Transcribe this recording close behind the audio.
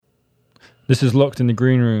This is Locked in the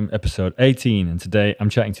Green Room, episode 18, and today I'm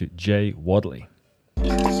chatting to Jay Wadley.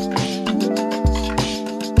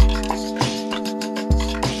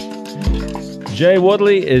 Jay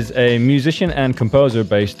Wadley is a musician and composer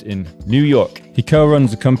based in New York. He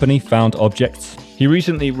co-runs the company Found Objects. He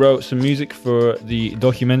recently wrote some music for the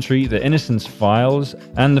documentary The Innocence Files,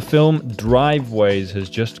 and the film Driveways has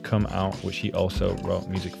just come out, which he also wrote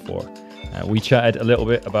music for. We chatted a little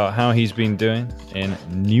bit about how he's been doing in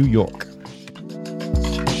New York.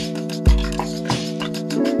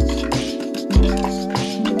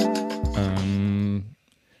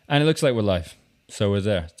 And it looks like we're live, so we're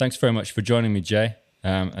there. Thanks very much for joining me, Jay,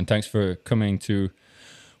 and thanks for coming to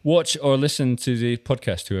watch or listen to the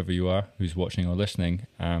podcast, whoever you are who's watching or listening.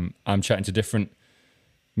 I'm chatting to different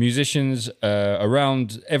musicians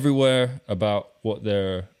around everywhere about what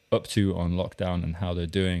they're up to on lockdown and how they're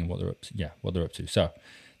doing, what they're up to. So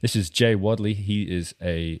this is Jay Wadley. He is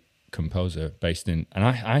a composer based in, and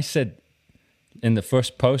I said in the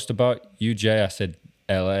first post about you, Jay, I said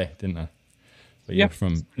LA, didn't I? But yeah,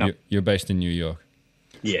 you're based in New York.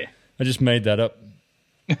 Yeah, I just made that up.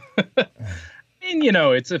 I mean, you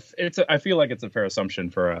know, I feel like it's a fair assumption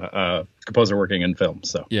for a composer working in film.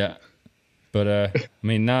 So yeah, but I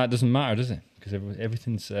mean, it doesn't matter, does it? Because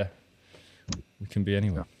everything's we can be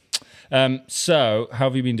anywhere. So how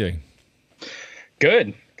have you been doing?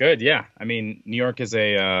 Good. Yeah, I mean, New York is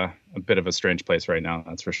a bit of a strange place right now,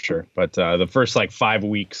 that's for sure. But the first 5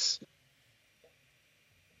 weeks,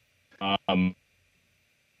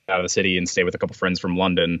 out of the city and stay with a couple friends from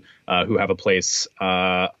London who have a place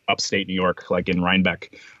upstate New York, like in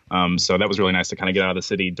Rhinebeck. So that was really nice to kind of get out of the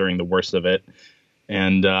city during the worst of it,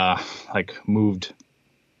 and moved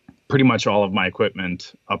pretty much all of my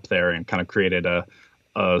equipment up there and kind of created a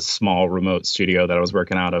small remote studio that I was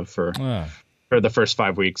working out of for the first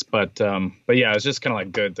 5 weeks. But yeah, it was just kind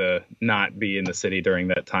of good to not be in the city during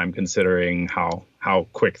that time, considering how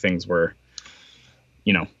quick things were.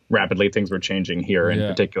 You know, rapidly things were changing here in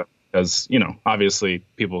particular, because, you know, obviously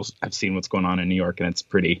people have seen what's going on in New York, and it's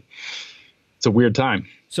a weird time.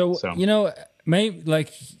 So. You know, maybe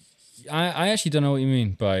I actually don't know what you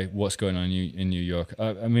mean by what's going on in New York.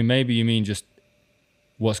 I mean, maybe you mean just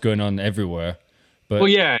what's going on everywhere. But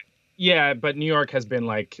well, yeah, but New York has been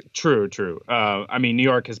true. I mean, New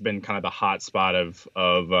York has been kind of the hot spot of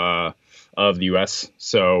the U.S.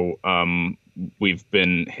 So we've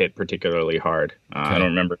been hit particularly hard. Okay. I don't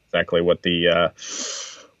remember exactly what the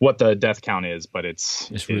death count is, but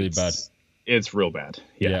it's really bad. It's real bad.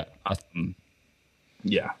 Yeah.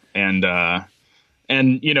 Yeah. And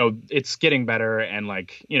you know, it's getting better, and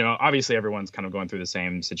you know, obviously everyone's kind of going through the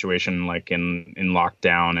same situation, in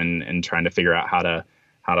lockdown and trying to figure out how to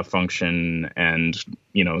function and,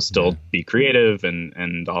 you know, still be creative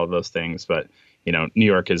and all of those things. But, you know, New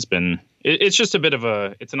York has been, it's just a bit of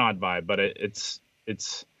it's an odd vibe, but it's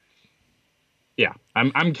yeah,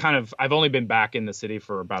 I've only been back in the city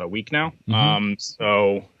for about a week now. Mm-hmm.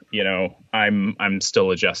 So, you know, I'm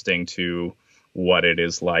still adjusting to what it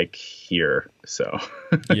is like here. So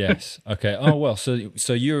yes. Okay. Oh, well, so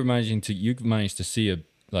you've managed to see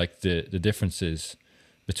the differences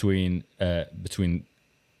between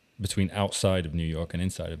outside of New York and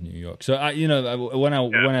inside of New York. So when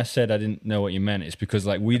I said I didn't know what you meant, it's because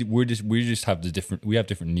we just have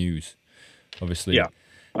different news, obviously. Yeah.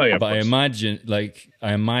 Oh yeah. But I imagine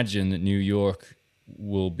that New York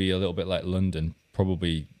will be a little bit like London,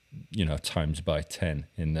 probably, you know, times by 10,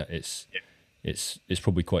 in that it's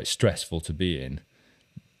probably quite stressful to be in.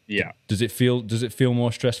 Yeah. Does it feel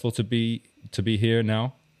more stressful to be here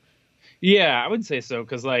now? Yeah, I would say so,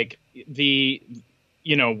 because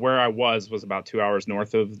you know, where I was about 2 hours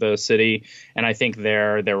north of the city. And I think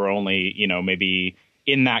there were only, you know, maybe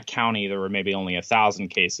in that county, there were maybe only 1,000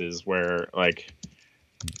 cases, where I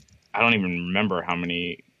don't even remember how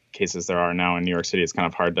many cases there are now in New York City. It's kind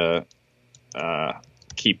of hard to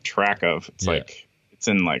keep track of. It's it's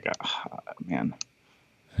in man.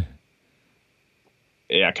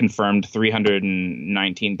 Yeah, confirmed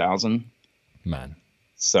 319,000. Man.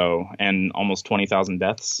 So, and almost 20,000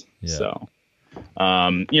 deaths. Yeah. So,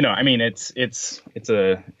 you know, I mean, it's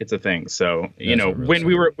a thing. So, you know, when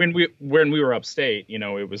we were upstate, you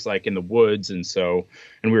know, it was in the woods, and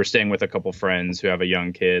we were staying with a couple friends who have a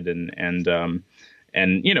young kid, and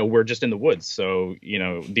you know, we're just in the woods. So, you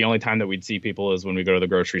know, the only time that we'd see people is when we go to the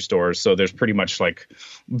grocery stores. So there's pretty much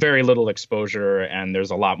very little exposure, and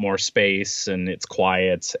there's a lot more space, and it's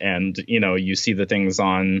quiet, and, you know, you see the things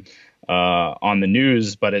on the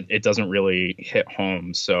news, but it doesn't really hit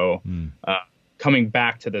home. So coming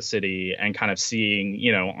back to the city and kind of seeing,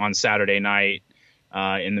 you know, on Saturday night,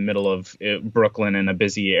 in the middle of Brooklyn in a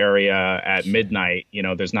busy area at midnight,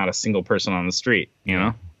 there's not a single person on the street,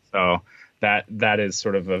 so that is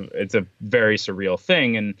sort of it's a very surreal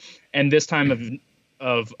thing. And this time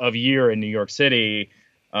of year in New York City,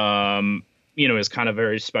 is kind of a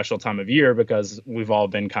very special time of year because we've all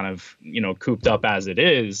been kind of, cooped up as it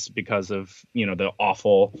is because of, the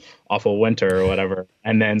awful winter or whatever.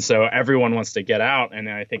 And then so everyone wants to get out. And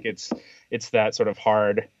I think it's that sort of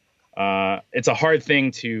hard. It's a hard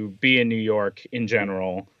thing to be in New York in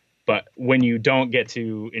general. But when you don't get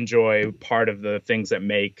to enjoy part of the things that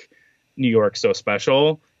make New York so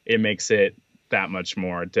special, it makes it that much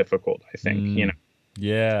more difficult, I think,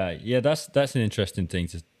 Yeah, that's an interesting thing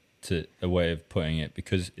to a way of putting it,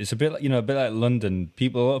 because it's a bit like, a bit like London. A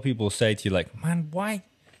lot of people say to you like, man, why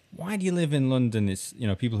do you live in London? It's,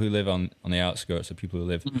 people who live on the outskirts, or people who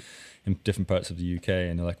live in different parts of the UK,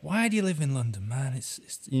 and they're like, why do you live in London, man? It's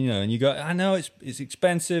and you go, I know it's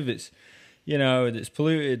expensive, it's it's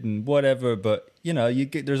polluted and whatever, but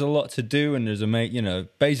there's a lot to do, and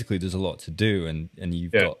basically there's a lot to do, and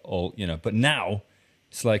you've got all, but now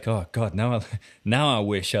it's like, oh God, now I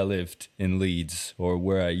wish I lived in Leeds or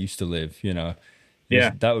where I used to live.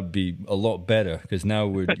 That would be a lot better, because now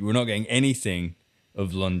we're not getting anything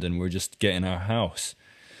of London. We're just getting our house.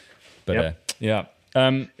 But yeah.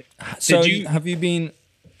 So have you been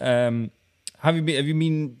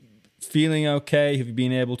feeling okay? Have you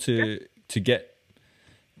been able to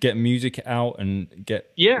get music out and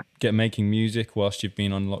get making music whilst you've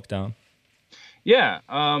been on lockdown? Yeah.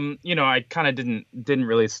 I kind of didn't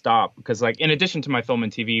really stop because, like, in addition to my film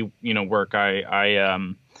and TV, work, I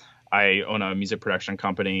own a music production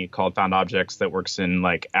company called Found Objects that works in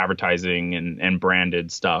like advertising and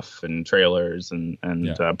branded stuff and trailers and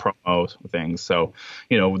promo things. So,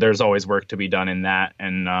 there's always work to be done in that.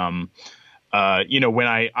 And, when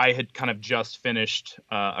I had kind of just finished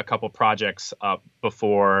a couple projects up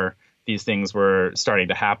before these things were starting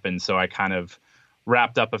to happen. So I kind of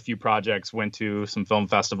wrapped up a few projects, went to some film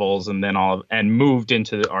festivals, and then moved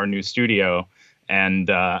into our new studio, and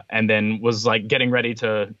then was like getting ready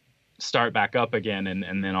to start back up again,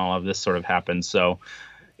 and then all of this sort of happened. So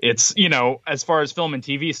it's, as far as film and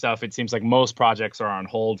TV stuff, it seems like most projects are on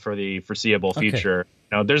hold for the foreseeable future.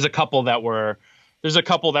 Okay. There's a couple that were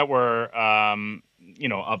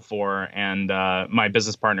up for, and my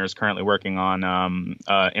business partner is currently working on M.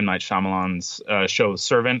 Night Shyamalan's show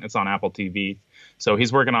Servant. It's on Apple TV. So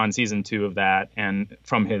he's working on season 2 of that, and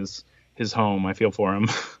from his home, I feel for him,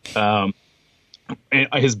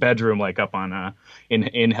 his bedroom, like up on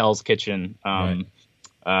in Hell's Kitchen.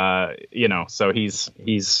 So he's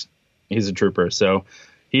a trooper. So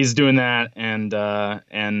he's doing that, and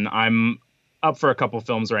I'm up for a couple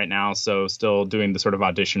films right now. So still doing the sort of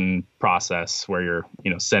audition process where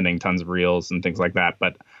you're sending tons of reels and things like that.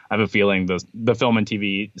 But I have a feeling the film and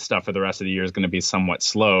TV stuff for the rest of the year is going to be somewhat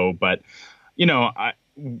slow, but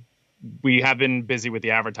we have been busy with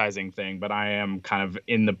the advertising thing, but I am kind of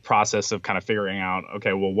in the process of kind of figuring out,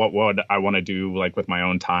 okay, well, what would I want to do, like, with my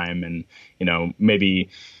own time, and, maybe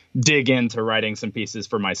dig into writing some pieces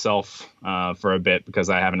for myself for a bit,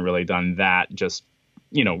 because I haven't really done that, just,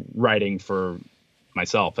 writing for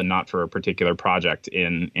myself and not for a particular project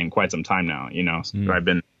in quite some time now, So I've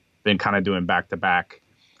been kind of doing back-to-back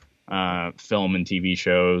film and TV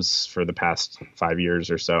shows for the past 5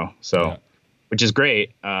 years or so. Which is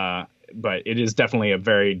great, but it is definitely a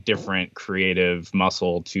very different creative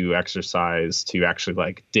muscle to exercise to actually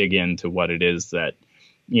like dig into what it is that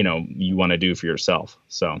you want to do for yourself.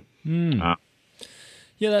 So,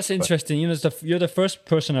 that's interesting. You're the first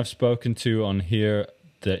person I've spoken to on here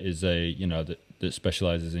that is that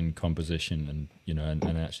specializes in composition,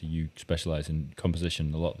 and actually you specialize in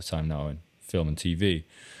composition a lot of the time now in film and TV.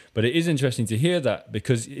 But it is interesting to hear that,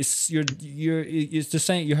 because it's the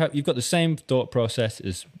same. You've got the same thought process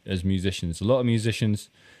as musicians. A lot of musicians,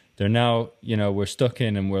 they're now, we're stuck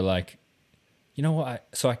in, and we're like,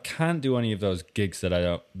 so I can't do any of those gigs that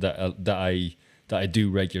I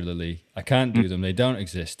do regularly. I can't do them. They don't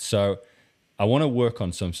exist. So I want to work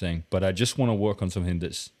on something, but I just want to work on something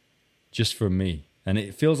that's just for me. And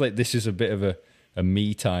it feels like this is a bit of a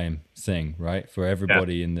me time thing, right? For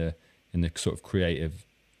everybody in the sort of creative.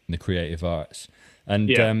 The creative arts, and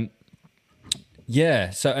you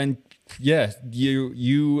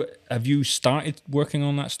have you started working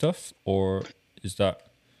on that stuff, or is that?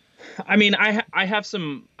 I mean, I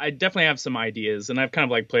definitely have some ideas, and I've kind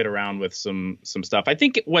of like played around with some stuff. I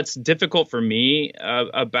think what's difficult for me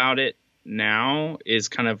about it now is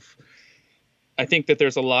kind of, I think that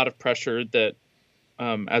there's a lot of pressure that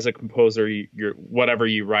as a composer, whatever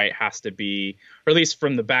you write has to be, or at least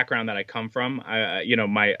from the background that I come from.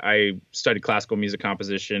 I studied classical music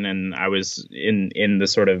composition, and I was in the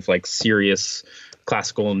sort of like serious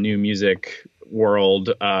classical new music world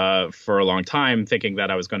for a long time, thinking that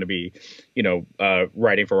I was going to be,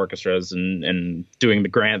 writing for orchestras and doing the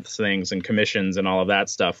grants things and commissions and all of that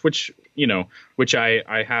stuff, which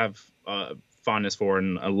I have fondness for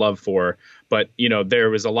and a love for. But, there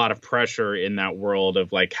was a lot of pressure in that world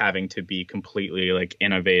of like having to be completely like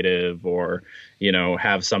innovative or,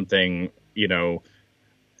 have something,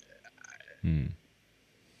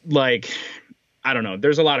 like, I don't know.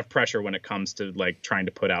 There's a lot of pressure when it comes to like trying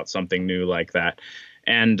to put out something new like that.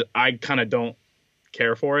 And I kind of don't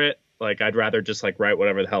care for it. Like, I'd rather just like write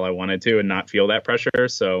whatever the hell I wanted to and not feel that pressure.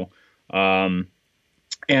 So, and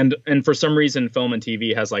for some reason, film and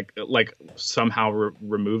TV has like somehow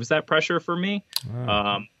removes that pressure for me.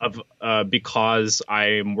 Wow. Because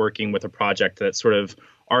I'm working with a project that sort of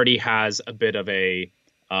already has a bit of a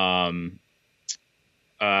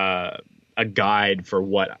guide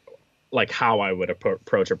for how I would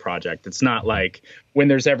approach a project. It's not like when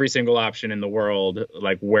there's every single option in the world,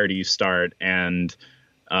 like where do you start? And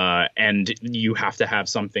you have to have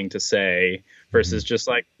something to say versus just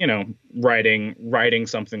like, writing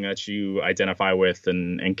something that you identify with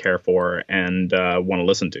and care for and want to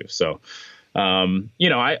listen to. So,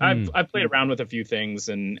 I've played around with a few things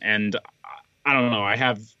and I don't know. I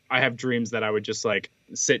have dreams that I would just like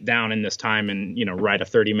sit down in this time and, write a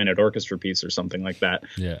 30-minute orchestra piece or something like that.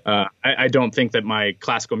 Yeah. I don't think that my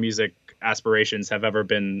classical music aspirations have ever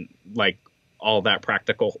been like all that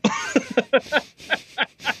practical.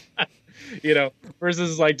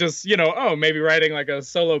 Versus like just, maybe writing like a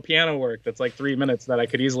solo piano work that's like 3 minutes that I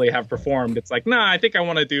could easily have performed. It's like, I think I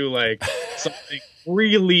want to do like something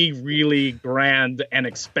really, really grand and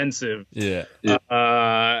expensive. Yeah.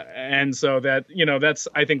 And so that,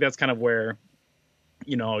 I think that's kind of where,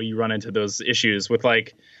 you run into those issues with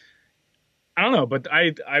like, I don't know, but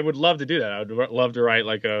I would love to do that. I would love to write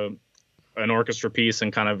like an orchestra piece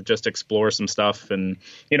and kind of just explore some stuff. And,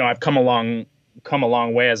 I've come a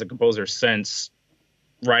long way as a composer since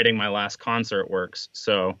writing my last concert works.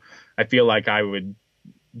 So I feel like I would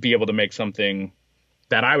be able to make something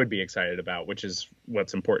that I would be excited about, which is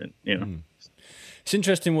what's important, It's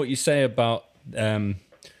interesting what you say about, as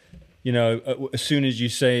soon as you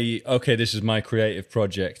say, okay, this is my creative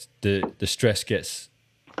project, the stress gets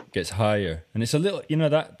higher. And it's a little,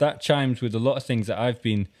 that chimes with a lot of things that I've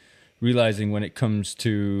been realizing when it comes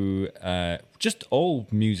to just all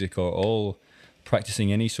music or all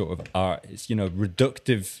practicing any sort of art. It's,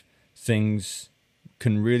 reductive things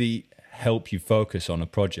can really help you focus on a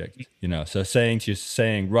project, so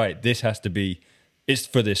saying, right, this has to be, it's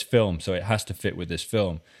for this film, so it has to fit with this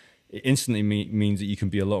film. It instantly means that you can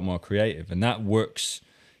be a lot more creative, and that works.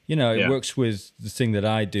 It works with the thing that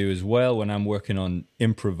I do as well when I'm working on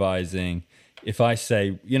improvising. If I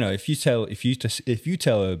say, if you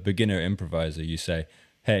tell a beginner improviser, you say,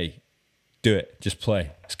 hey, do it, just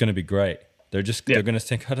play, it's going to be great. They're going to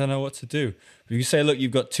think, I don't know what to do. But if you say, look,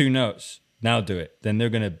 you've got 2 notes, now do it, then they're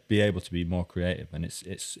going to be able to be more creative. And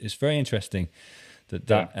it's very interesting that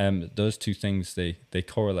those two things, they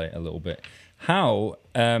correlate a little bit. How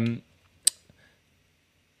did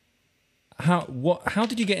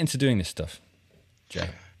you get into doing this stuff, Jay?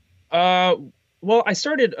 Well, I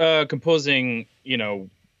started composing,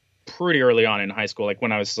 pretty early on in high school, like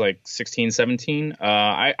when I was like 16, 17.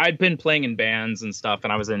 I'd been playing in bands and stuff,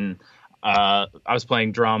 and I was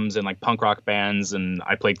playing drums in like punk rock bands, and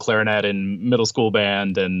I played clarinet in middle school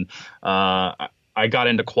band, and I got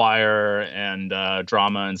into choir and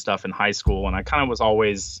drama and stuff in high school, and I kind of was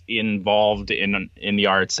always involved in the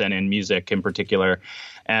arts and in music in particular.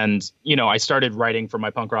 And I started writing for my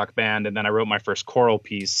punk rock band, and then I wrote my first choral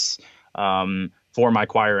piece for my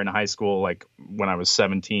choir in high school, like when I was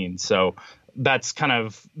 17. So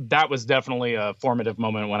that was definitely a formative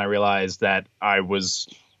moment when I realized that I was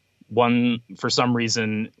for some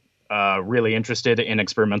reason, really interested in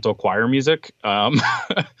experimental choir music. And,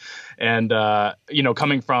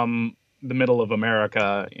 coming from the middle of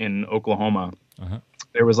America in Oklahoma,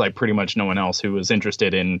 there was like pretty much no one else who was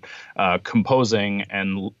interested in composing,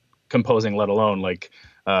 let alone like,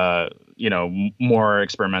 more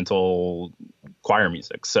experimental choir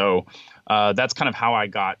music. So that's kind of how I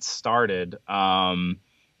got started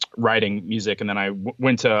writing music. And then I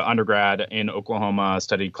went to undergrad in Oklahoma,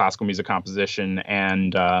 studied classical music composition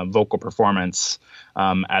and vocal performance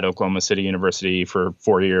at Oklahoma City University for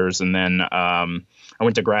 4 years. And then I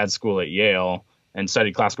went to grad school at Yale and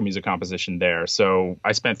studied classical music composition there. So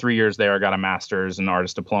I spent 3 years there. I got a master's and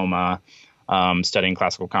artist diploma. studying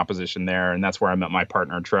classical composition there, and that's where I met my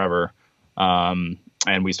partner Trevor, and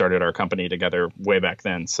we started our company together way back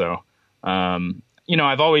then. So,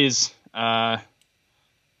 I've always I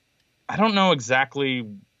don't know exactly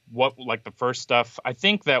what like the first stuff. I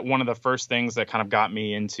think that one of the first things that kind of got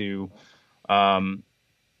me into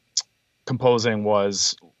composing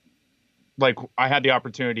was like I had the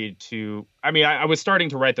opportunity to. I was starting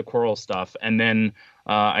to write the choral stuff, and then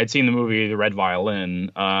I'd seen the movie The Red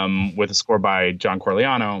Violin with a score by John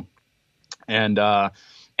Corigliano, and I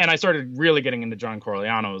started really getting into John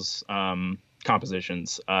Corigliano's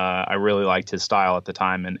compositions. I really liked his style at the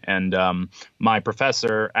time, and my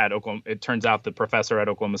professor at Oklahoma. It turns out the professor at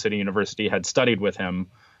Oklahoma City University had studied with him,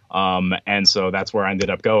 and so that's where I ended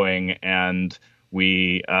up going. And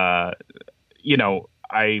we,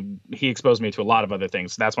 he exposed me to a lot of other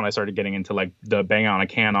things. So that's when I started getting into like the Bang on a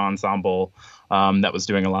Can ensemble that was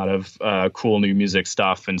doing a lot of cool new music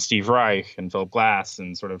stuff, and Steve Reich and Philip Glass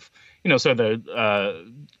and sort of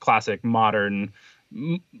the classic modern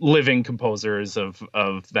living composers of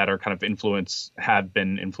that are kind of have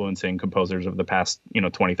been influencing composers of the past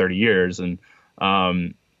 20, 30 years. And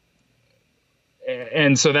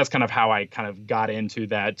so that's kind of how I kind of got into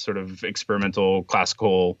that sort of experimental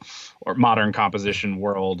classical or modern composition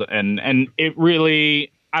world. And it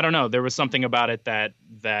really, I don't know, there was something about it that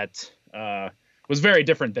was very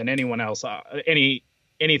different than anyone else,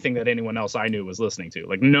 anything that anyone else I knew was listening to.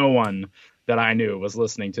 Like no one that I knew was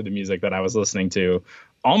listening to the music that I was listening to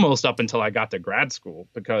almost up until I got to grad school,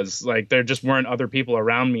 because like there just weren't other people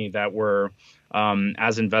around me that were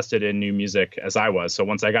as invested in new music as I was. So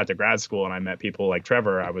once I got to grad school and I met people like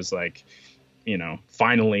Trevor, I was like,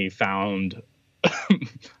 finally found,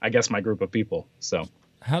 I guess, my group of people. So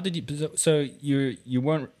how did you? So you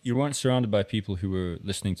weren't surrounded by people who were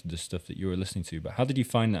listening to the stuff that you were listening to, but how did you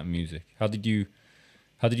find that music? How did you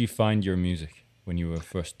find your music when you were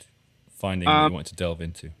first finding what you wanted to delve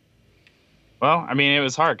into? Well, it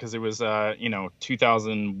was hard because it was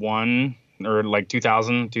 2001 or like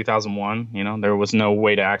 2001. There was no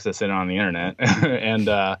way to access it on the internet, and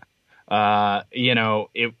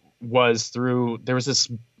it was through there was this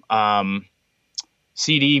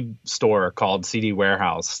CD store called CD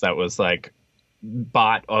Warehouse that was like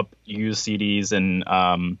bought up used CDs and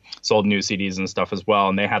sold new CDs and stuff as well,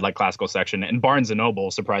 and they had like classical section. And Barnes and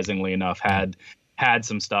Noble, surprisingly enough, had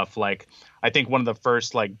some stuff. Like I think one of the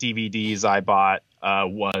first like DVDs I bought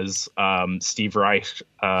was Steve Reich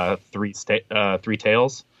Three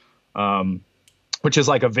Tales, which is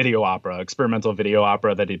like a video opera, experimental video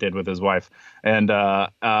opera that he did with his wife, and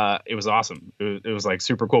it was awesome. It was like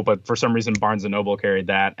super cool. But for some reason, Barnes and Noble carried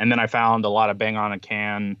that, and then I found a lot of Bang on a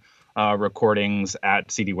Can recordings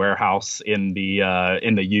at CD Warehouse in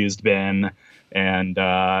the used bin, and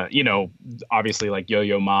obviously like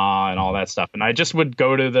Yo-Yo Ma and all that stuff. And I just would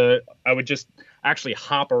I would just actually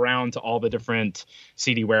hop around to all the different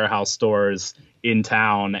CD Warehouse stores in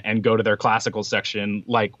town and go to their classical section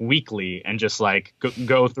like weekly and just like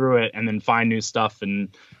go through it and then find new stuff and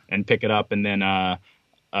pick it up, and then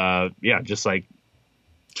just like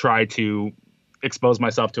try to expose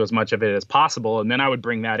myself to as much of it as possible. And then I would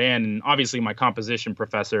bring that in, and obviously my composition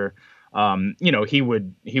professor, he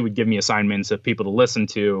would give me assignments of people to listen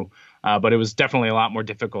to, but it was definitely a lot more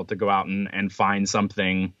difficult to go out and find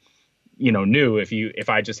something new if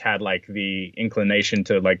I just had like the inclination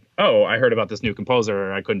to like, oh, I heard about this new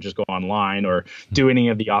composer, I couldn't just go online or do any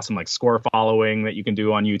of the awesome like score following that you can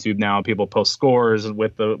do on YouTube now. People post scores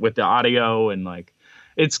with the audio, and like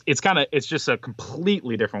it's just a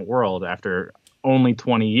completely different world after only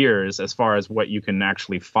 20 years as far as what you can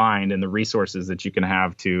actually find and the resources that you can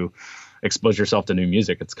have to expose yourself to new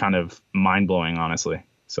music. It's kind of mind blowing, honestly.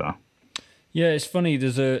 So yeah, it's funny.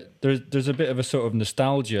 There's a bit of a sort of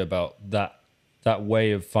nostalgia about that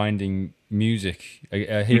way of finding music.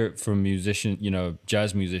 I hear it from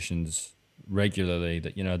jazz musicians regularly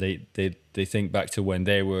that they think back to when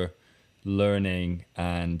they were learning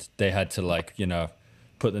and they had to like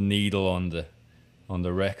put the needle on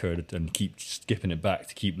the record and keep skipping it back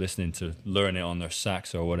to keep listening to learn it on their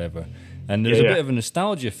sax or whatever. And there's a bit of a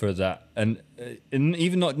nostalgia for that, and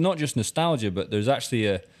even not just nostalgia, but there's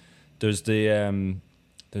actually there's the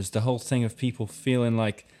whole thing of people feeling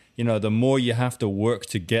like the more you have to work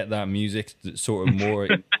to get that music, the sort of more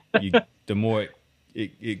the more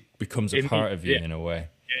it becomes a part of you in a way.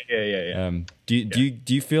 Yeah. Do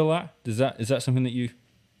you feel that? Is that something that you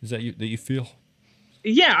feel?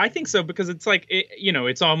 Yeah, I think so, because it's like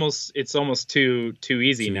it's almost too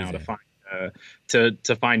easy now to find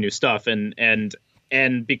to find new stuff, and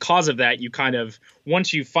because of that, you kind of,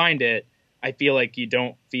 once you find it, I feel like you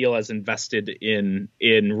don't feel as invested in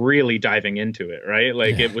really diving into it, right?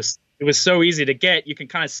 Like it was so easy to get. You can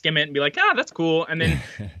kind of skim it and be like, that's cool, and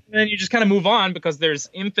then you just kind of move on, because there's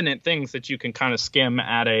infinite things that you can kind of skim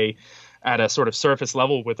at a sort of surface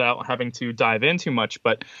level without having to dive in too much.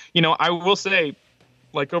 But I will say,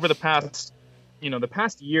 like, over the past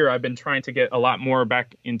year, I've been trying to get a lot more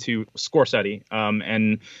back into score study,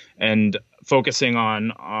 and focusing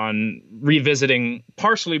on revisiting,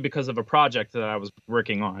 partially because of a project that I was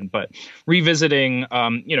working on, but revisiting,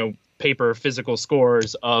 paper physical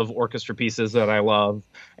scores of orchestra pieces that I love,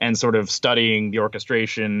 and sort of studying the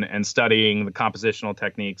orchestration and studying the compositional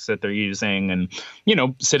techniques that they're using, and,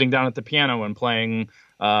 sitting down at the piano and playing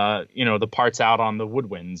the parts out on the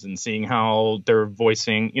woodwinds and seeing how they're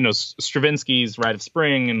voicing, Stravinsky's Rite of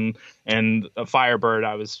Spring and Firebird.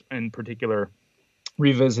 I was in particular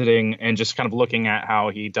revisiting and just kind of looking at how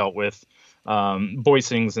he dealt with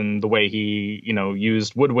voicings and the way he,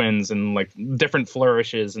 used woodwinds and like different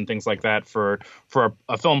flourishes and things like that for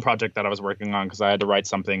a film project that I was working on, because I had to write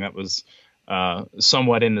something that was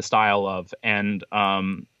somewhat in the style of, and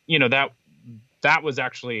that was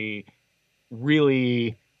actually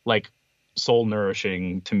really like soul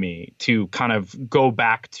nourishing to me, to kind of go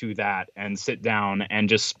back to that and sit down and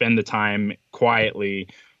just spend the time quietly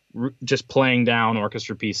just playing down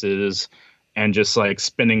orchestra pieces and just like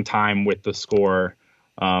spending time with the score.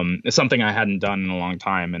 It's something I hadn't done in a long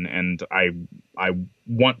time, and I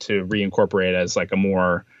want to reincorporate as like a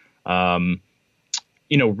more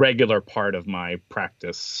regular part of my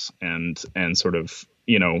practice, and sort of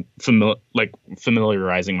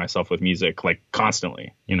familiarizing myself with music like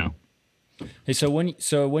constantly. Hey, so when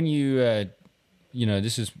you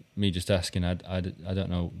this is me just asking. I don't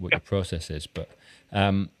know what your process is, but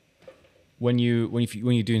when you're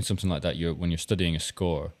doing something like that, when you're studying a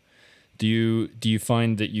score, do you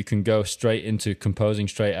find that you can go straight into composing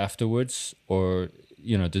straight afterwards, or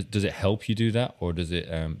does it help you do that, or does it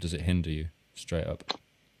hinder you straight up?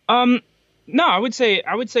 No, I would say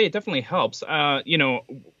it definitely helps.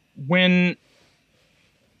 When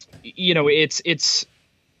it's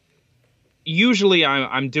usually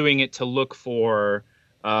I'm doing it to look for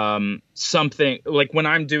something, like when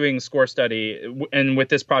I'm doing score study, and with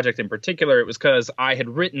this project in particular, it was because I had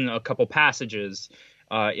written a couple passages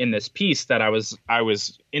in this piece that I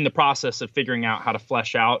was in the process of figuring out how to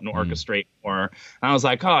flesh out and orchestrate more. And I was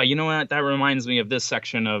like, you know what? That reminds me of this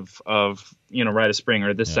section of Rite of Spring,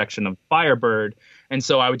 or this section of Firebird. And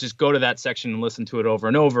so I would just go to that section and listen to it over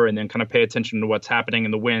and over, and then kind of pay attention to what's happening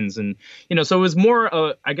in the winds. And, so it was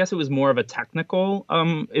more, I guess it was more of a technical,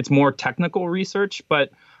 it's more technical research,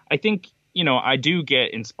 but I think, I do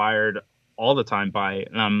get inspired all the time by,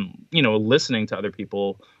 listening to other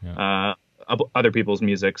people, other people's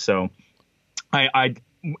music. So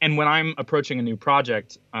and when I'm approaching a new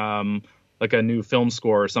project, like a new film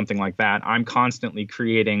score or something like that, I'm constantly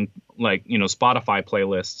creating like, Spotify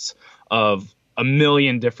playlists of a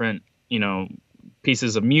million different,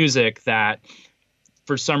 pieces of music that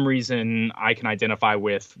for some reason I can identify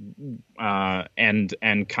with, and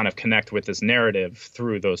kind of connect with this narrative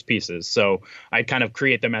through those pieces. So I kind of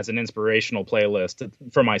create them as an inspirational playlist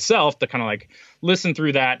for myself to kind of like listen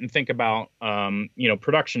through that and think about,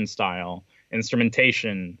 production style,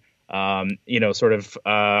 instrumentation, sort of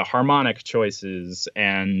harmonic choices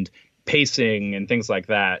and pacing and things like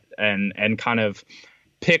that, and kind of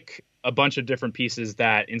pick a bunch of different pieces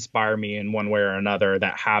that inspire me in one way or another,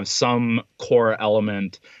 that have some core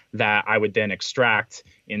element that I would then extract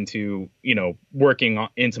into, working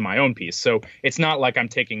into my own piece. So it's not like I'm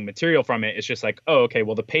taking material from it. It's just like, okay,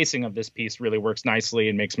 well, the pacing of this piece really works nicely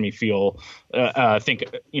and makes me feel,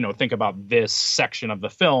 think about this section of the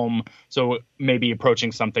film. So maybe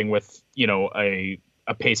approaching something with,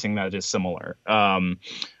 a pacing that is similar,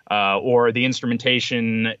 or the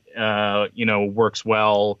instrumentation, works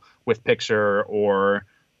well with picture, or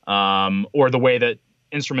the way that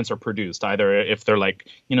instruments are produced, either if they're like,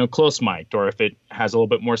 close mic'd, or if it has a little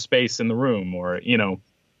bit more space in the room, or,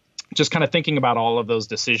 just kind of thinking about all of those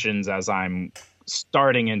decisions as I'm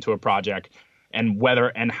starting into a project, and whether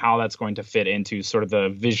and how that's going to fit into sort of the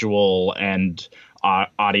visual and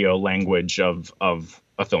audio language of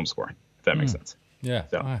a film score, if that makes sense. Yeah,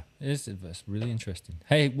 so. That's really interesting.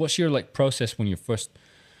 Hey, what's your like process when you're first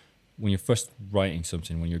writing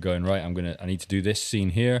something? When you're going, right, I need to do this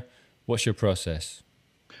scene here. What's your process?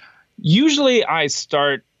 Usually I'll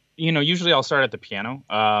start at the piano.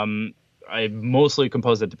 I mostly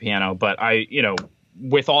compose at the piano, but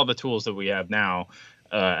with all the tools that we have now,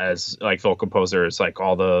 as like film composers, like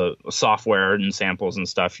all the software and samples and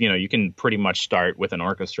stuff, you can pretty much start with an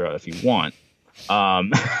orchestra if you want.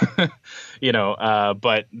 Um,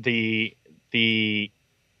 but the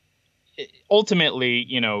ultimately,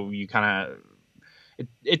 you kind of,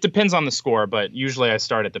 it depends on the score, but usually I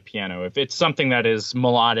start at the piano. If it's something that is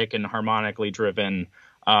melodic and harmonically driven,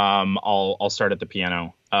 I'll start at the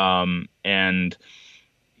piano. And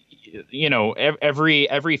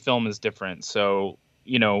every film is different. So,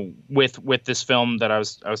 with this film that I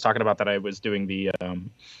was talking about, that I was doing the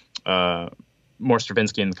more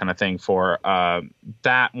Stravinsky kind of thing for,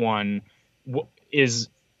 that one is,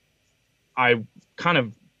 I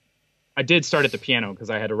did start at the piano because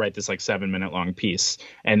I had to write this like 7-minute long piece,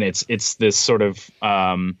 and it's this sort of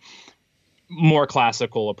more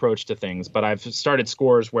classical approach to things. But I've started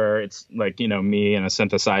scores where it's like, me and a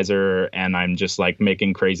synthesizer, and I'm just like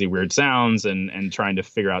making crazy weird sounds and trying to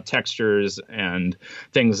figure out textures and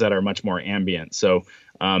things that are much more ambient. So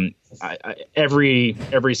every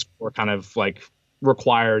score kind of like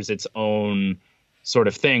requires its own sort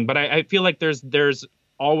of thing. But I feel like there's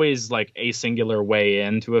always like a singular way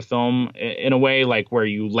into a film, in a way, like where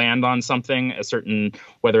you land on something,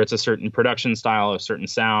 whether it's a certain production style, a certain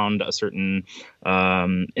sound, a certain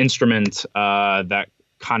instrument that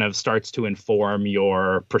kind of starts to inform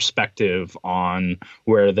your perspective on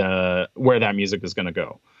where that music is going to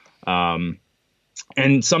go.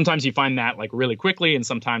 And sometimes you find that like really quickly, and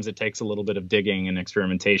sometimes it takes a little bit of digging and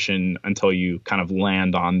experimentation until you kind of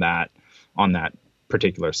land on that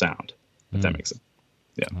particular sound, if that makes sense.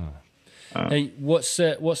 Yeah. Hey, what's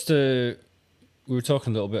the? We were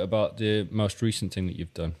talking a little bit about the most recent thing that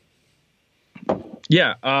you've done.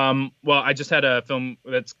 Yeah. Well, I just had a film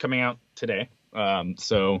that's coming out today.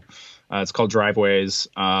 So it's called Driveways,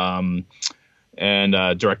 and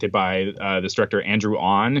directed by this director Andrew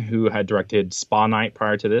Ahn, who had directed Spa Night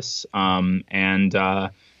prior to this. Yeah,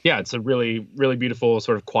 it's a really, really beautiful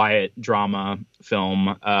sort of quiet drama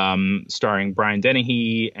film, starring Brian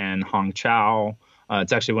Dennehy and Hong Chow.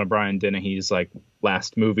 It's actually one of Brian Dennehy's like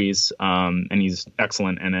last movies, and he's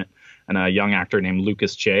excellent in it. And a young actor named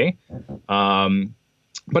Lucas Che.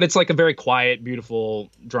 But it's like a very quiet, beautiful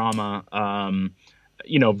drama,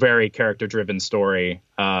 very character-driven story.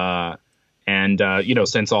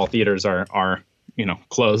 Since all theaters are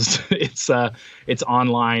closed, it's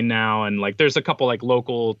online now, and like there's a couple like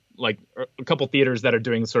local, like a couple theaters that are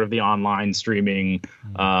doing sort of the online streaming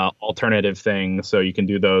alternative thing, so you can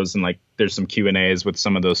do those, and like there's some Q&As with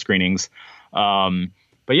some of those screenings.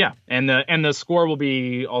 But yeah, and the score will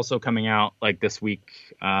be also coming out like this week.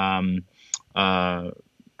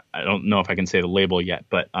 I don't know if I can say the label yet,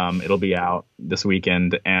 but it'll be out this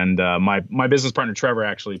weekend. And my business partner Trevor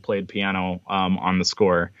actually played piano on the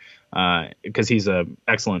score, because he's an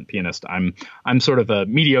excellent pianist. I'm sort of a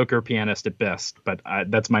mediocre pianist at best, but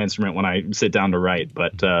that's my instrument when I sit down to write.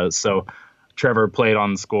 But so Trevor played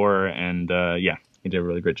on the score, and he did a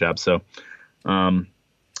really great job. So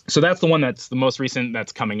that's the one that's the most recent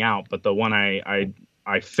that's coming out. But the one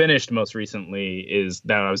I finished most recently is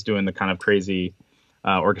that I was doing the kind of crazy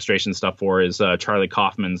orchestration stuff for is Charlie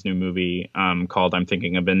Kaufman's new movie called I'm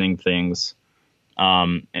Thinking of Ending Things,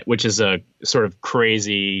 which is a sort of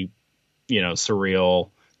crazy, surreal,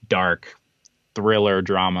 dark thriller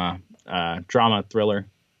drama thriller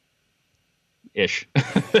ish.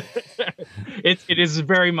 It is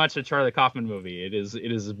very much a Charlie Kaufman movie. It is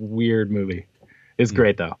a weird movie. It's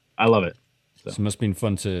great though. I love it. So it must have been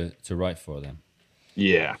fun to write for them.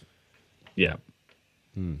 Yeah.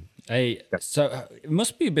 Hey, so it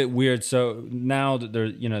must be a bit weird. So now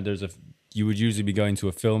that you would usually be going to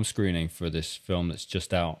a film screening for this film that's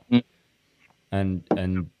just out, and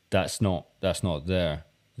that's not there.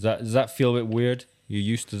 Does that feel a bit weird? You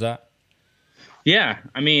used to that? Yeah,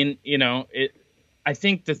 I mean, I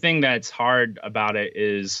think the thing that's hard about it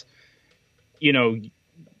is,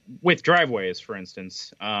 with Driveways, for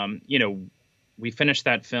instance, we finished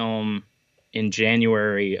that film in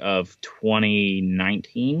January of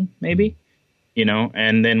 2019, maybe,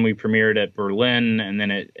 and then we premiered at Berlin, and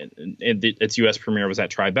then its U.S. premiere was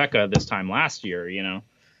at Tribeca this time last year,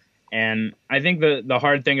 and I think the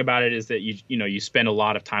hard thing about it is that you spend a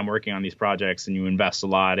lot of time working on these projects, and you invest a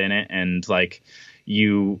lot in it, and like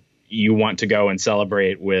you want to go and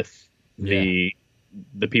celebrate with the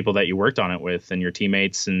people that you worked on it with and your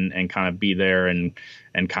teammates, and kind of be there and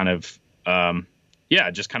kind of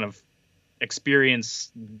just kind of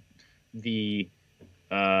experience the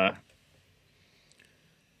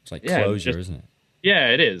it's like closure, isn't it? Yeah,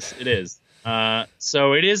 it is.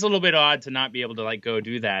 So it is a little bit odd to not be able to like go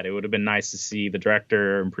do that. It would have been nice to see the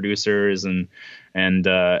director and producers and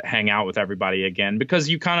hang out with everybody again, because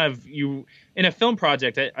you in a film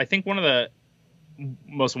project, I think one of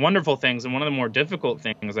most wonderful things, and one of the more difficult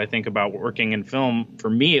things I think about working in film, for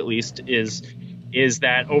me at least, is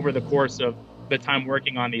that over the course of the time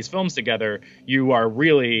working on these films together, you are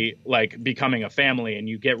really like becoming a family, and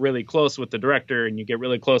you get really close with the director, and you get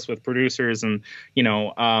really close with producers, and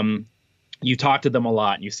you talk to them a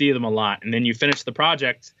lot, and you see them a lot, and then you finish the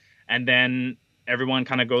project, and then everyone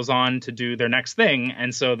kind of goes on to do their next thing,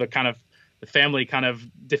 and so the family kind of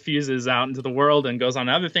diffuses out into the world and goes on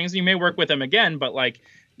to other things. You may work with them again, but like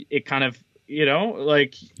it kind of,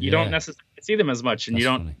 like you don't necessarily see them as much, and That's you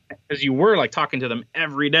don't, funny. because you were like talking to them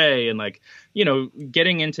every day, and like,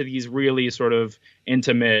 getting into these really sort of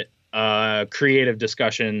intimate, creative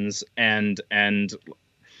discussions, and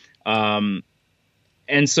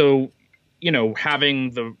so, having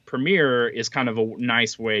the premiere is kind of a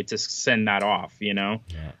nice way to send that off, Yeah.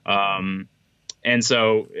 And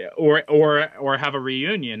so, or have a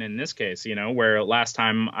reunion in this case, where last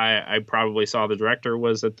time I probably saw the director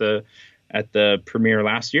was at the premiere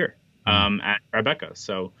last year, at Tribeca.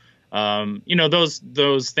 So,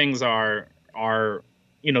 those things are,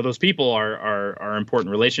 those people are important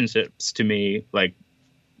relationships to me, like,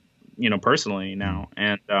 personally now.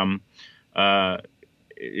 And,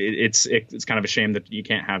 it's kind of a shame that you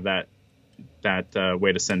can't have that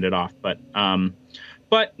way to send it off. But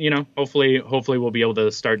hopefully we'll be able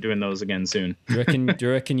to start doing those again soon. Do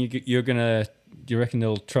you reckon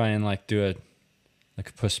they'll try and like do a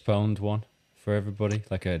postponed one for everybody,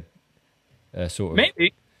 like a sort of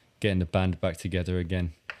Maybe getting the band back together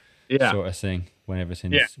again, sort of thing, when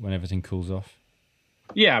everything cools off?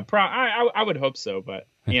 Yeah, I would hope so, but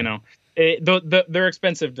they're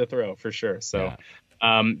expensive to throw for sure. So,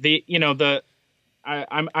 I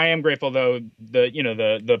am grateful though.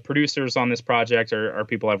 The producers on this project are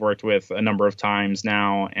people I've worked with a number of times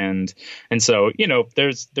now, and so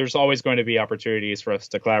there's always going to be opportunities for us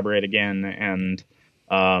to collaborate again, and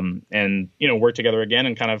work together again,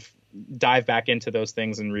 and kind of dive back into those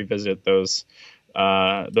things and revisit those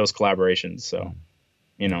collaborations. So.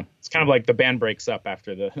 It's kind of like the band breaks up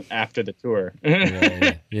after the tour.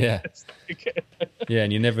 Yeah. Yeah,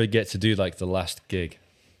 and you never get to do like the last gig.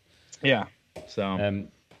 Yeah. So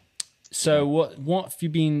what have you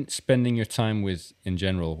been spending your time with in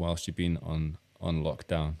general whilst you've been on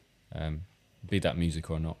lockdown? Be that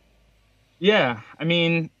music or not? Yeah, I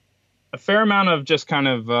mean, a fair amount of just kind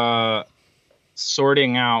of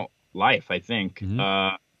sorting out life, I think.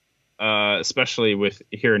 Mm-hmm. Especially with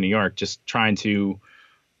here in New York, just trying to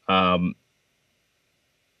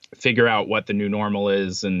figure out what the new normal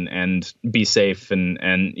is, and be safe. And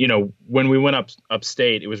when we went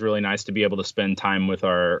upstate, it was really nice to be able to spend time with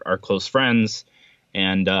our close friends,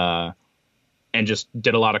 and just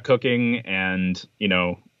did a lot of cooking, and,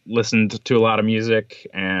 listened to a lot of music,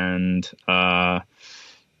 and, hung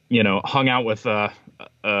out with a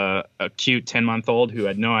cute 10-month-old who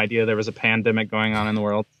had no idea there was a pandemic going on in the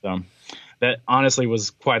world. So that honestly was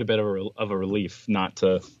quite a bit of a relief, not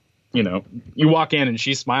to, you walk in and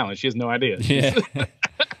she's smiling. She has no idea. Yeah.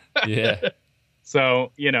 Yeah.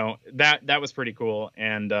 So, that was pretty cool.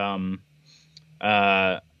 And,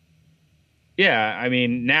 I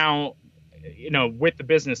mean, now, with the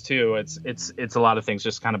business too, it's a lot of things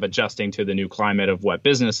just kind of adjusting to the new climate of what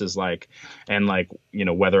business is like, and like,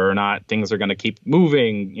 whether or not things are going to keep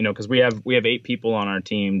moving, because we have 8 people on our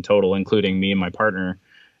team total, including me and my partner.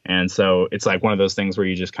 And so it's like one of those things where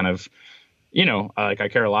you just kind of, like I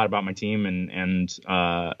care a lot about my team, and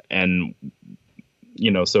so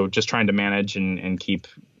just trying to manage and keep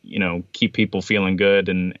people feeling good,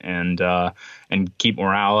 and keep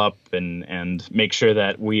morale up, and make sure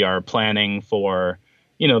that we are planning for,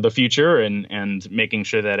 the future, and making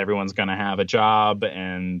sure that everyone's going to have a job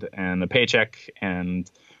and a paycheck,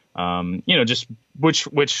 and, just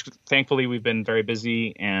which thankfully we've been very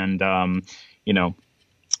busy, and,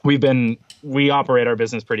 we operate our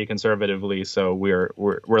business pretty conservatively, so we're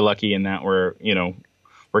lucky in that we're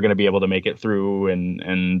going to be able to make it through,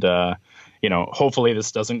 and hopefully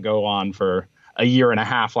this doesn't go on for a year and a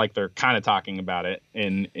half like they're kind of talking about it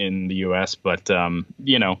in the US, but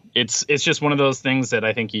it's just one of those things that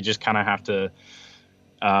I think you just kind of have to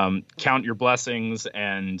count your blessings,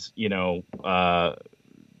 and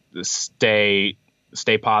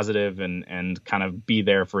stay positive, and kind of be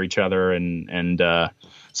there for each other, and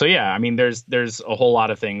so yeah, I mean, there's a whole lot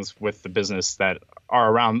of things with the business that are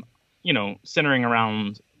around, centering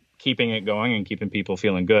around keeping it going and keeping people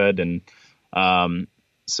feeling good, and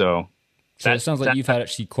so it sounds like you've had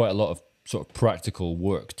actually quite a lot of sort of practical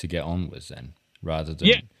work to get on with then, rather than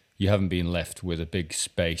you haven't been left with a big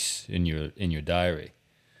space in your diary.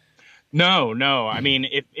 No, I mean,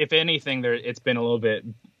 if anything, it's been a little bit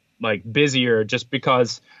like busier just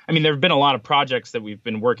because, I mean, there have been a lot of projects that we've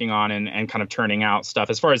been working on and kind of turning out stuff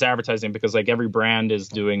as far as advertising, because like every brand is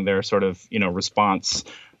doing their sort of, response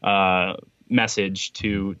message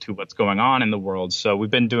to what's going on in the world. So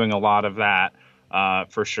we've been doing a lot of that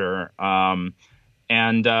for sure. I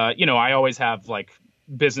always have like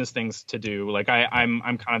business things to do. Like I'm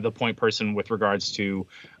kind of the point person with regards to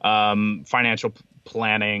financial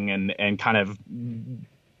planning and kind of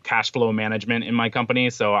cash flow management in my company.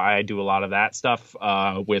 So I do a lot of that stuff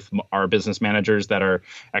with our business managers that are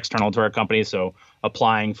external to our company. So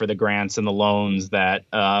applying for the grants and the loans that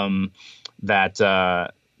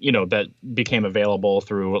became available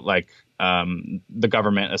through like the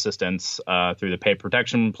government assistance through the Pay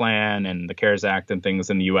Protection Plan and the CARES Act and things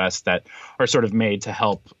in the U.S. that are sort of made to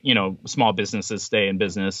help, small businesses stay in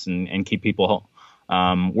business and keep people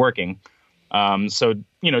working. So,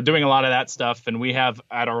 doing a lot of that stuff. And we have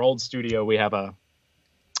at our old studio, we have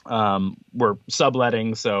we're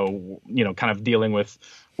subletting. So, kind of dealing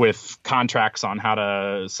with contracts on how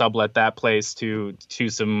to sublet that place to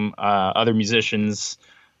some other musicians.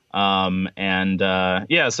 So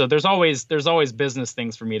there's always business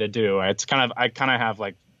things for me to do. I kind of have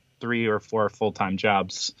like 3 or 4 full-time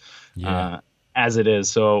jobs as it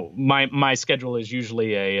is. So my schedule is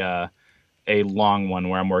usually a long one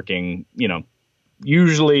where I'm working,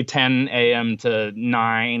 usually 10 a.m. to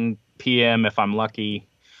 9 p.m. if I'm lucky,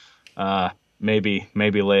 maybe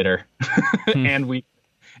later, and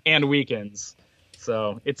weekends.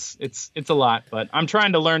 So it's a lot, but I'm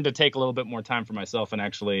trying to learn to take a little bit more time for myself. And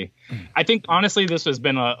actually, I think honestly, this has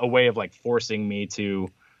been a way of like forcing me to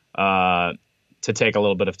take a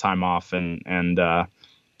little bit of time off.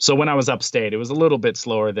 So when I was upstate, it was a little bit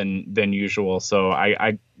slower than usual. So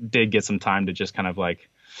I did get some time to just kind of like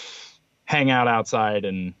hang out outside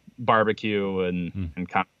and barbecue and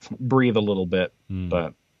kind of breathe a little bit.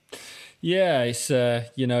 But yeah, it's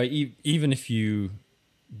even if you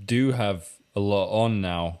do have a lot on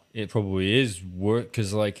now, it probably is work,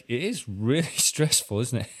 because like it is really stressful,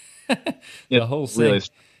 isn't it? The whole thing,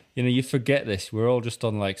 really, you forget this. We're all just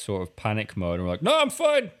on like sort of panic mode and we're like, no, I'm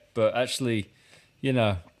fine. But actually,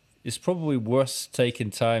 it's probably worth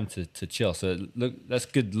taking time to chill. So look, that's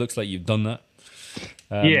good. Looks like you've done that.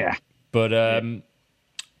 Yeah. But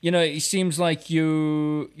it seems like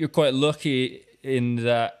you're quite lucky in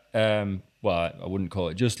that. Well, I wouldn't call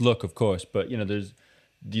it just luck, of course, but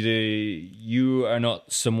you are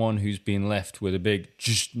not someone who's been left with a big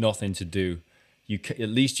just nothing to do. At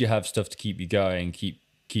least you have stuff to keep you going, keep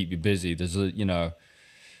you busy. There's a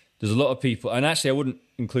lot of people, and actually I wouldn't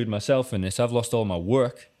include myself in this. I've lost all my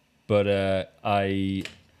work, but I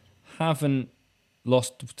haven't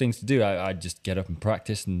lost things to do. I just get up and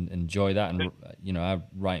practice and enjoy that, and I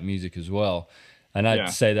write music as well. And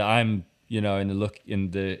I'd say that I'm in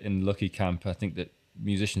the lucky camp. I think that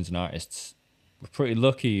musicians and artists, we're pretty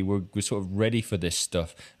lucky. We're sort of ready for this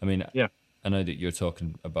stuff. I mean, I know that you're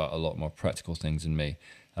talking about a lot more practical things than me.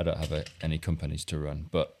 I don't have any companies to run,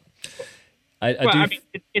 but I mean,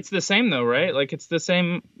 it's the same though, right? Like it's the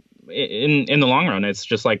same in the long run. It's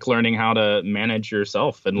just like learning how to manage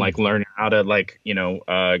yourself and like learn how to like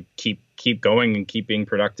keep going and keep being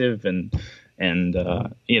productive and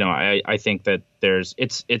I think that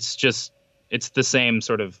it's the same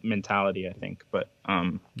sort of mentality, I think, but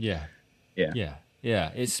yeah.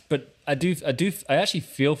 But I actually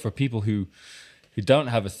feel for people who don't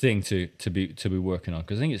have a thing to be working on,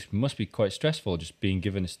 because I think it must be quite stressful just being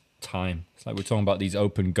given this time. It's like we're talking about these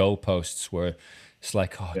open goalposts where it's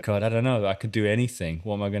like, oh God, I don't know, I could do anything.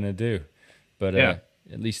 What am I going to do? But at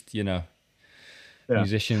least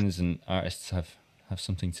musicians and artists have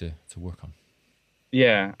something to work on.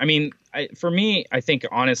 Yeah, I mean, for me, I think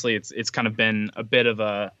honestly, it's kind of been a bit of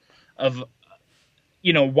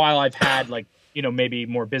while I've had like maybe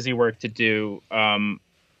more busy work to do,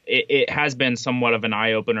 it has been somewhat of an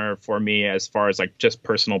eye opener for me as far as like just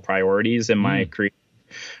personal priorities in my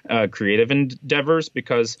creative endeavors,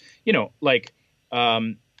 because I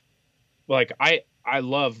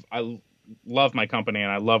love my company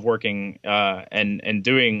and I love working and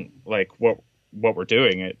doing like what we're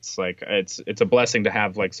doing. It's like it's a blessing to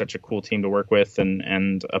have like such a cool team to work with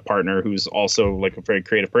and a partner who's also like a very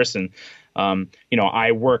creative person.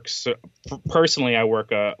 I work personally. I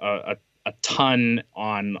work a ton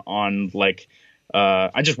on like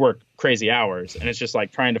I just work crazy hours, and it's just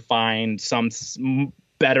like trying to find some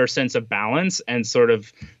better sense of balance. And sort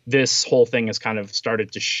of this whole thing has kind of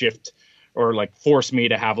started to shift or like force me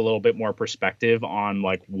to have a little bit more perspective on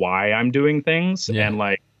like why I'm doing things and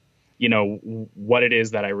like what it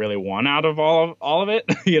is that I really want out of all of it.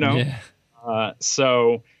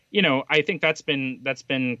 So I think that's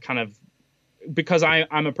been kind of because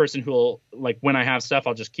I'm a person who'll like when I have stuff,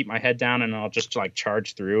 I'll just keep my head down and I'll just like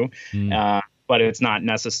charge through. But it's not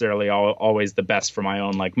necessarily always the best for my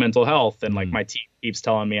own like mental health. And like my team keeps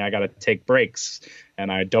telling me I got to take breaks and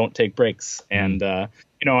I don't take breaks. And,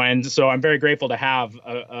 and so I'm very grateful to have,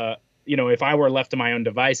 if I were left to my own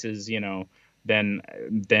devices, then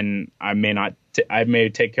I may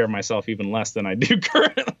take care of myself even less than I do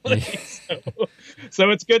currently.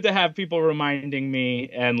 So it's good to have people reminding me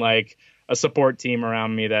and like a support team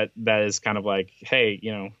around me that is kind of like, hey,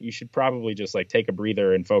 you should probably just like take a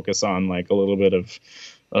breather and focus on like a little bit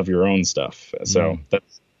of your own stuff. So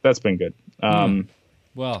that's been good.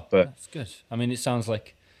 Well, that's good. I mean, it sounds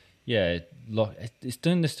like, it's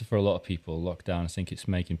doing this for a lot of people. Lockdown, I think it's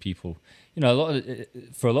making people,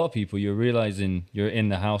 for a lot of people, you're realizing you're in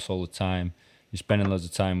the house all the time. You're spending loads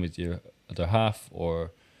of time with your other half,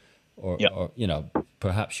 or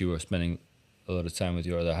perhaps you were spending a lot of time with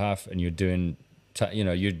your other half, and you're doing,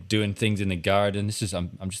 you're doing things in the garden.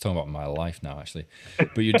 I'm just talking about my life now, actually.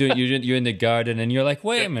 But you're in the garden, and you're like,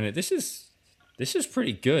 wait a minute, this is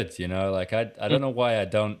pretty good, Like I don't know why I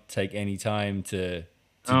don't take any time to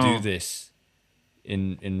do this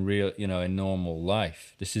in real, in normal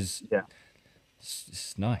life. This is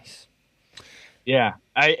it's nice. Yeah,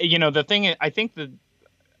 the thing is, I think that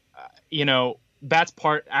that's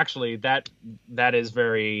part actually that is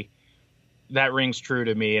very. That rings true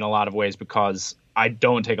to me in a lot of ways because I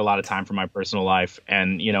don't take a lot of time for my personal life.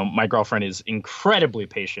 And, my girlfriend is incredibly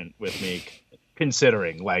patient with me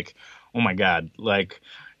considering like, oh my God, like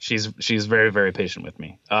she's very, very patient with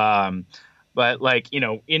me. But like,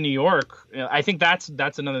 in New York, I think that's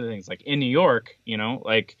another thing. It's like in New York,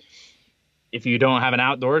 like if you don't have an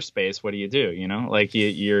outdoor space, what do? Like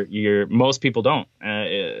you're most people don't.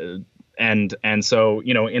 And so,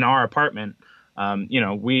 in our apartment,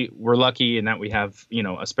 we're lucky in that we have,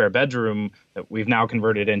 a spare bedroom that we've now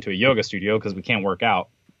converted into a yoga studio because we can't work out.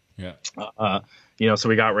 Yeah. So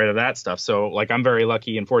we got rid of that stuff. So like, I'm very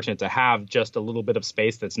lucky and fortunate to have just a little bit of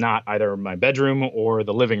space that's not either my bedroom or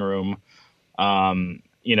the living room,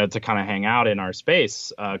 to kind of hang out in our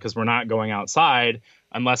space. Cause we're not going outside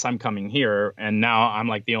unless I'm coming here. And now I'm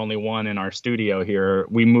like the only one in our studio here.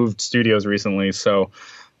 We moved studios recently. So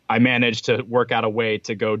I managed to work out a way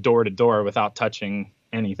to go door to door without touching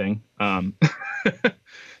anything. That's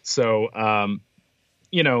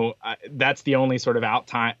the only sort of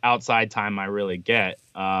outside time I really get.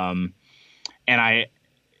 And I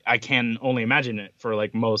can only imagine it for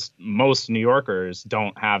like most New Yorkers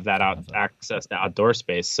don't have that access to outdoor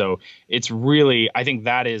space. So it's really, I think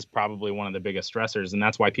that is probably one of the biggest stressors. And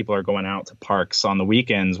that's why people are going out to parks on the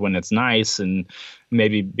weekends when it's nice and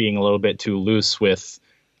maybe being a little bit too loose with,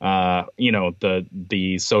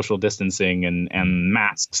 the social distancing and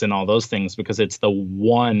masks and all those things, because it's the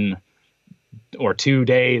 1 or 2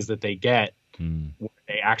 days that they get where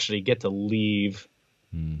they actually get to leave,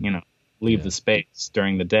 the space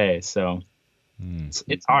during the day. So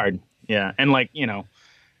it's hard. Yeah. And like,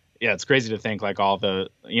 it's crazy to think like all the,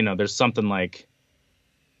 there's something like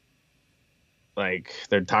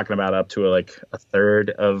they're talking about up to a third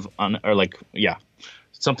of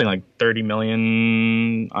something like 30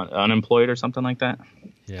 million unemployed or something like that.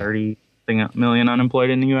 Yeah. 30 million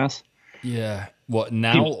unemployed in the U.S. Yeah. What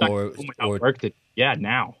now or work? Yeah,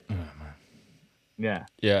 now. Oh, man. Yeah.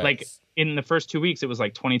 Yeah. Like in the first 2 weeks, it was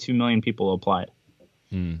like 22 million people applied.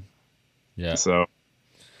 Yeah. So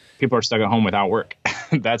people are stuck at home without work.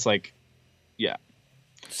 That's like, yeah.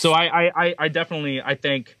 So I definitely, I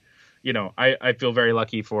think, I feel very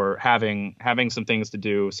lucky for having some things to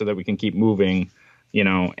do so that we can keep moving.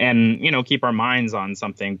 And, keep our minds on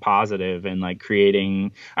something positive and like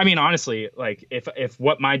creating, I mean, honestly, like if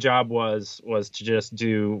what my job was to just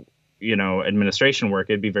do, administration work,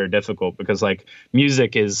 it'd be very difficult because like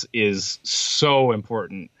music is so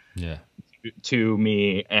important to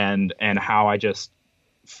me and how I just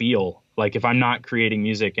feel like if I'm not creating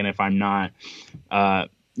music and if I'm not,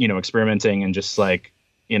 experimenting and just like,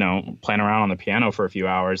 playing around on the piano for a few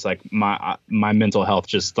hours, like my mental health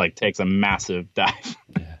just like takes a massive dive.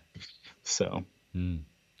 Yeah. So,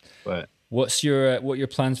 but what your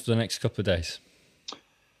plans for the next couple of days?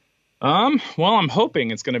 Well, I'm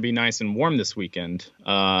hoping it's going to be nice and warm this weekend. You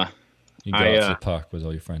go out to the park with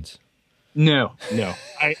all your friends? No.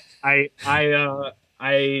 I'm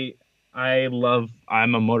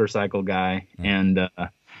a motorcycle guy and,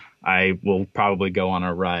 I will probably go on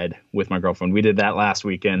a ride with my girlfriend. We did that last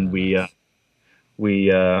weekend. Nice. We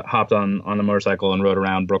hopped on the motorcycle and rode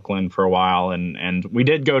around Brooklyn for a while. And we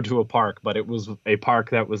did go to a park, but it was a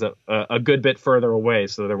park that was a good bit further away.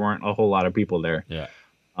 So there weren't a whole lot of people there. Yeah.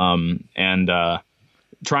 and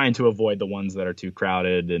trying to avoid the ones that are too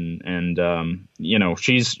crowded. And you know,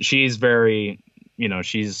 she's very, you know,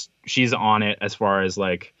 she's on it as far as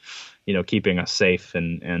like, you know, keeping us safe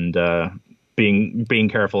and being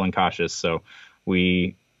careful and cautious. So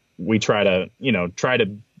we try to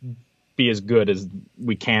be as good as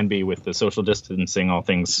we can be with the social distancing, all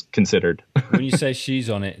things considered. When you say she's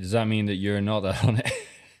on it, does that mean that you're not that on it?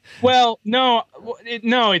 Well, no,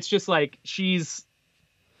 it's just like she's.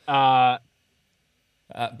 I'm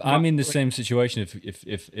in the same situation.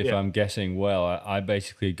 If Yeah. I'm guessing well, I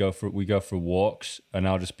basically we go for walks, and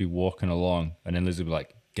I'll just be walking along, and then Liz will be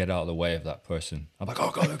like, "Get out of the way of that person." I'm like,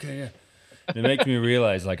 "Oh God, okay, yeah." And it makes me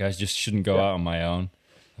realize like I just shouldn't go out on my own.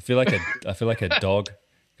 I feel like a dog.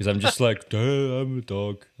 Because I'm just like, "Duh, I'm a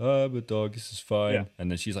dog. This is fine." Yeah. And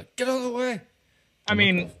then she's like, "Get out of the way." I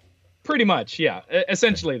mean, pretty much, yeah.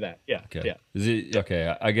 Essentially that, yeah, Okay. yeah, Is it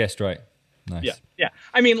okay? I guessed right. Nice. yeah.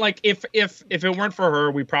 I mean, like if it weren't for her,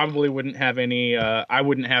 we probably wouldn't have any. I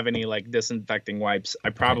wouldn't have any like disinfecting wipes. I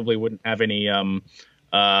probably wouldn't have any hand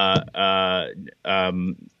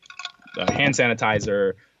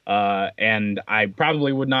sanitizer. And I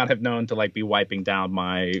probably would not have known to like be wiping down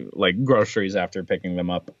my like groceries after picking them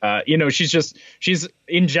up. You know, she's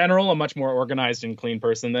in general a much more organized and clean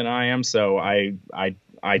person than I am. So I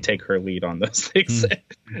take her lead on those things.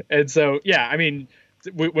 And so, yeah, I mean,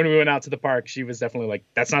 when we went out to the park, she was definitely like,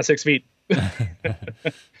 "That's not 6 feet."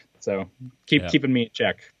 So keeping me in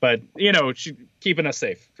check, but you know, she keeping us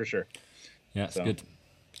safe for sure. Yeah, that's So. good.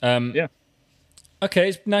 Yeah. Okay,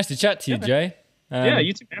 it's nice to chat to you, Jay. Yeah,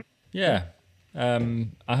 you too, man. Yeah.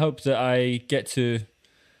 I hope that I get to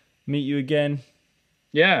meet you again.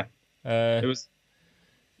 Yeah. It It was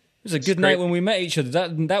was a good great. night when we met each other.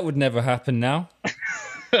 That would never happen now.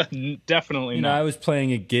 definitely You know, not. I was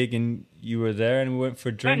playing a gig and you were there, and we went for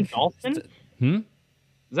a Is that in drink. Dalston? Hmm?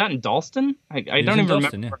 Is that in Dalston? I was don't in even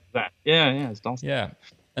Dalston, remember that. Yeah, it's Dalston. Yeah,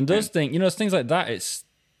 and those things, you know, things like that.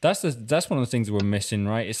 That's one of the things we're missing,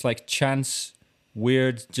 right? It's like chance,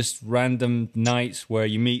 weird, just random nights where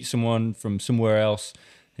you meet someone from somewhere else,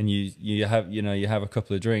 and you have a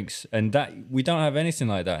couple of drinks, and that we don't have anything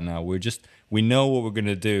like that now. We know what we're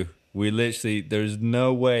gonna do. We literally, there's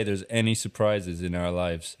no way there's any surprises in our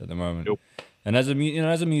lives at the moment. Nope. And as a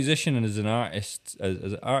musician and as an artist,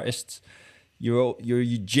 as artists, you're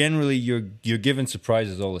generally given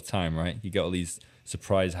surprises all the time, right? You get all these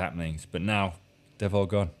surprise happenings, but now they've all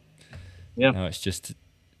gone. Yeah. Now it's just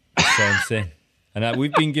the same thing. And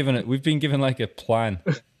we've been given like a plan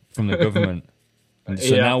from the government, and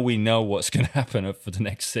so Yeah. now we know what's going to happen for the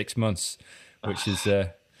next 6 months, which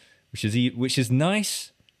is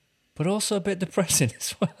nice, but also a bit depressing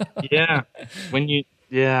as well.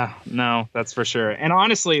 Yeah. No, that's for sure. And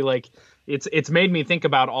honestly, like it's made me think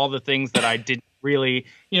about all the things that I didn't really,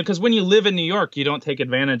 you know, because when you live in New York, you don't take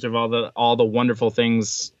advantage of all the wonderful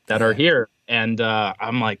things that are here. And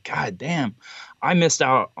I'm like, God damn, I missed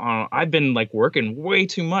out on. I've been like working way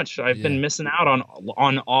too much. I've been missing out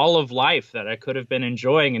on all of life that I could have been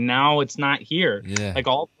enjoying, and now it's not here. Yeah. Like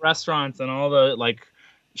all the restaurants and all the like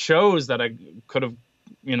shows that I could have,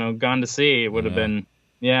 you know, gone to see. It would have been,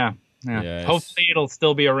 yeah. Yeah, Hopefully it'll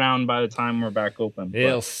still be around by the time we're back open. but-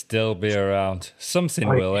 It'll still be around. Something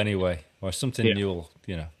will anyway, or something new will.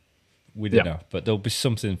 You know, we don't know, but there'll be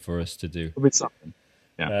something for us to do. It'll be something.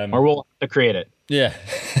 Yeah. Or we'll have to create it. Yeah.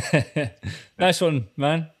 Nice one,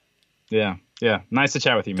 man. Yeah. Yeah. Nice to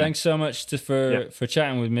chat with you, man. Thanks so much for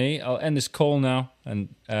chatting with me. I'll end this call now, and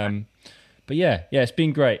but yeah, it's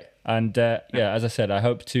been great, and as I said, I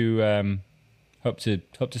hope to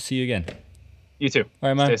see you again. You too. All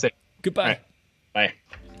right, man. Stay safe. Goodbye. All right. Bye.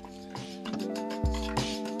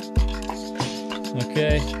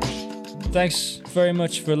 Okay. Thanks very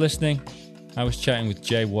much for listening. I was chatting with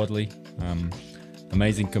Jay Wadley,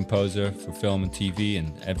 amazing composer for film and TV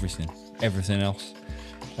and everything else.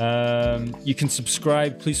 You can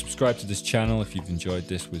subscribe. Please subscribe to this channel if you've enjoyed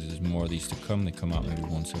this. There's more of these to come. They come out maybe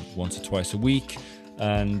once or twice a week.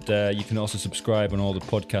 And you can also subscribe on all the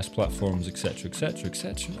podcast platforms, etc.,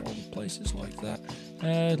 all the places like that.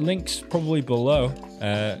 Links probably below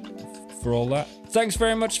for all that. Thanks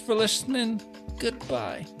very much for listening.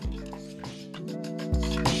 Goodbye.